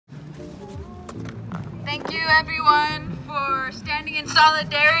Thank you everyone for standing in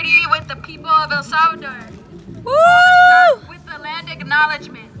solidarity with the people of El Salvador. Woo! With the land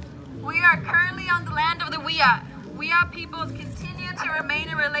acknowledgement. We are currently on the land of the Wiyot. Wiyot peoples continue to remain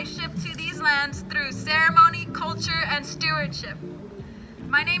in relationship to these lands through ceremony, culture, and stewardship.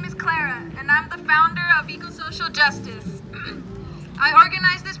 My name is Clara, and I'm the founder of Eco-Social Justice. I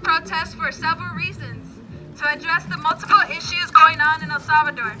organized this protest for several reasons: to address the multiple issues going on in El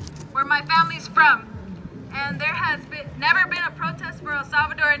Salvador, where my family is from. And there has never been a protest for El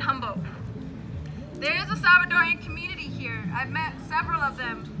Salvador in Humboldt. There is a Salvadorian community here. I've met several of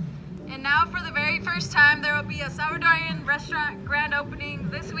them. And now for the very first time, there will be a Salvadorian restaurant grand opening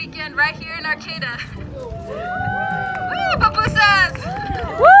this weekend right here in Arcata. Woo, pupusas!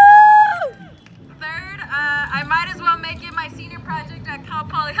 Woo! Third, I might as well make it my senior project at Cal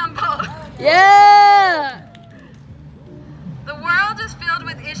Poly Humboldt. Yeah! The world is filled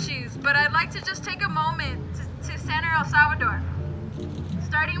with issues, but I'd like to just take a moment to center El Salvador.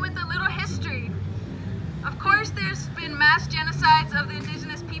 Starting with a little history. Of course, there's been mass genocides of the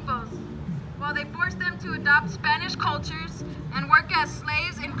indigenous peoples, while they forced them to adopt Spanish cultures and work as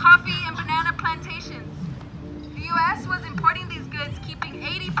slaves in coffee and banana plantations. The U.S. was importing these goods, keeping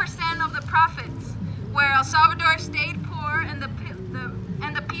 80% of the profits, where El Salvador stayed poor and the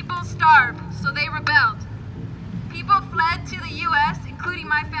people starved, so they rebelled. People fled to the U.S., including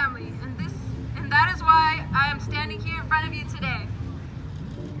my family, and that is why I am standing here in front of you today.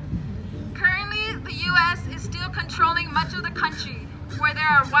 Currently, the U.S. is still controlling much of the country, where there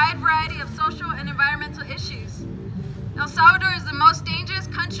are a wide variety of social and environmental issues. El Salvador is the most dangerous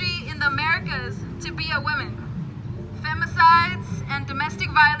country in the Americas to be a woman. Femicides and domestic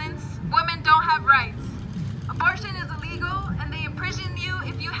violence, women don't have rights. Abortion is illegal, and they imprison you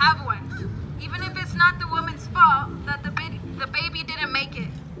if you have one, even if it's not the woman's fault that the baby didn't make it.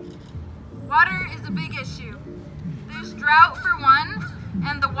 Water is a big issue. There's drought for one,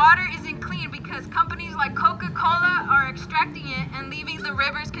 and the water isn't clean because companies like Coca-Cola are extracting it and leaving the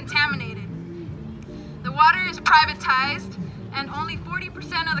rivers contaminated. The water is privatized, and only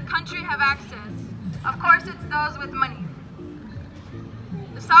 40% of the country have access. Of course, it's those with money.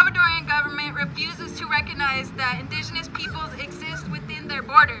 The Salvadorian government refuses to recognize that indigenous peoples exist within their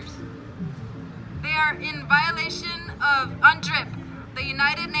borders. They are in violation of UNDRIP, the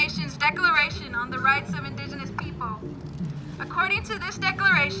United Nations Declaration on the Rights of Indigenous People. According to this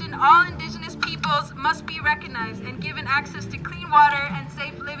declaration, all indigenous peoples must be recognized and given access to clean water and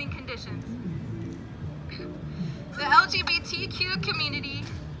safe living conditions. The LGBTQ community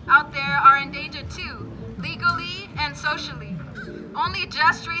out there are endangered too, legally and socially. Only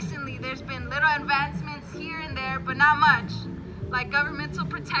just recently there's been little advancements here and there, but not much, like governmental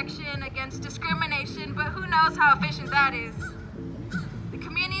protection against discrimination, but who knows how efficient that is. The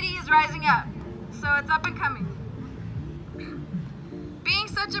community is rising up, so it's up and coming. Being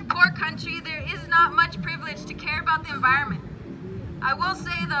such a poor country, there is not much privilege to care about the environment. I will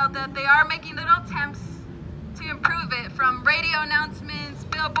say though that they are making little attempts to improve it, from radio announcements,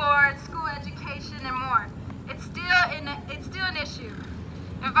 billboards, school education, and more. It's still an issue.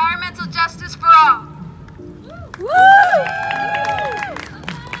 Environmental justice for all. Woo!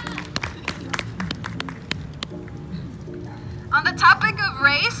 On the topic of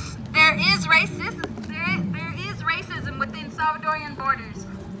race, there is racism within Salvadorian borders.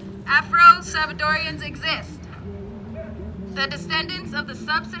 Afro-Salvadorians exist. The descendants of the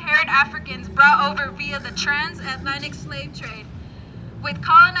sub-Saharan Africans brought over via the transatlantic slave trade. With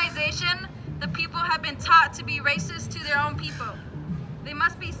colonization, the people have been taught to be racist to their own people. They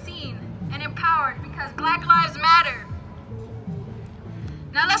must be seen and empowered because Black Lives Matter.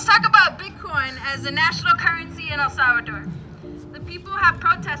 Now let's talk about Bitcoin as a national currency in El Salvador. The people have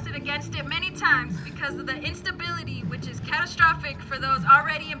protested against it many times because of the instability, which is catastrophic for those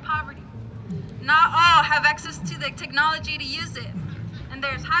already in poverty. Not all have access to the technology to use it, and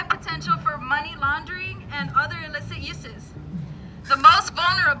there's high potential for money laundering and other illicit uses. The most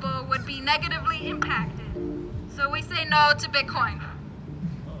vulnerable would be negatively impacted, so we say no to Bitcoin.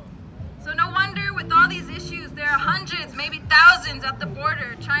 So no wonder with all these issues, there are hundreds, maybe thousands at the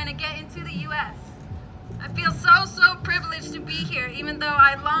border trying to get into the U.S. I feel so privileged to be here, even though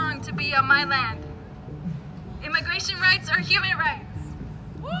I long to be on my land. Immigration rights are human rights.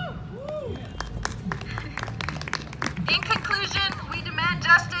 In conclusion, we demand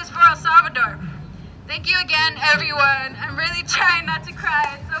justice for El Salvador. Thank you again, everyone. I'm really trying not to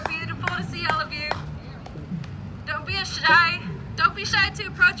cry. It's so beautiful to see all of you. Don't be shy to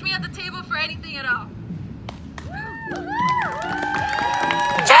approach me at the table for anything at all.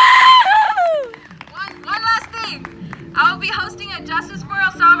 One last thing. I will be hosting a Justice for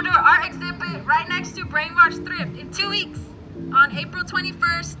El Salvador art exhibit right right next to Brainwash Thrift in 2 weeks on April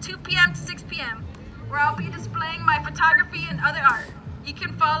 21st, 2 p.m. to 6 p.m., where I'll be displaying my photography and other art. You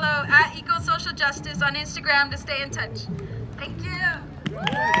can follow at Eco Social Justice on Instagram to stay in touch. Thank you.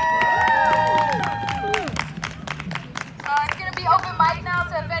 So it's going to be open mic now,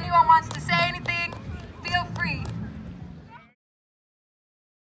 so if anyone wants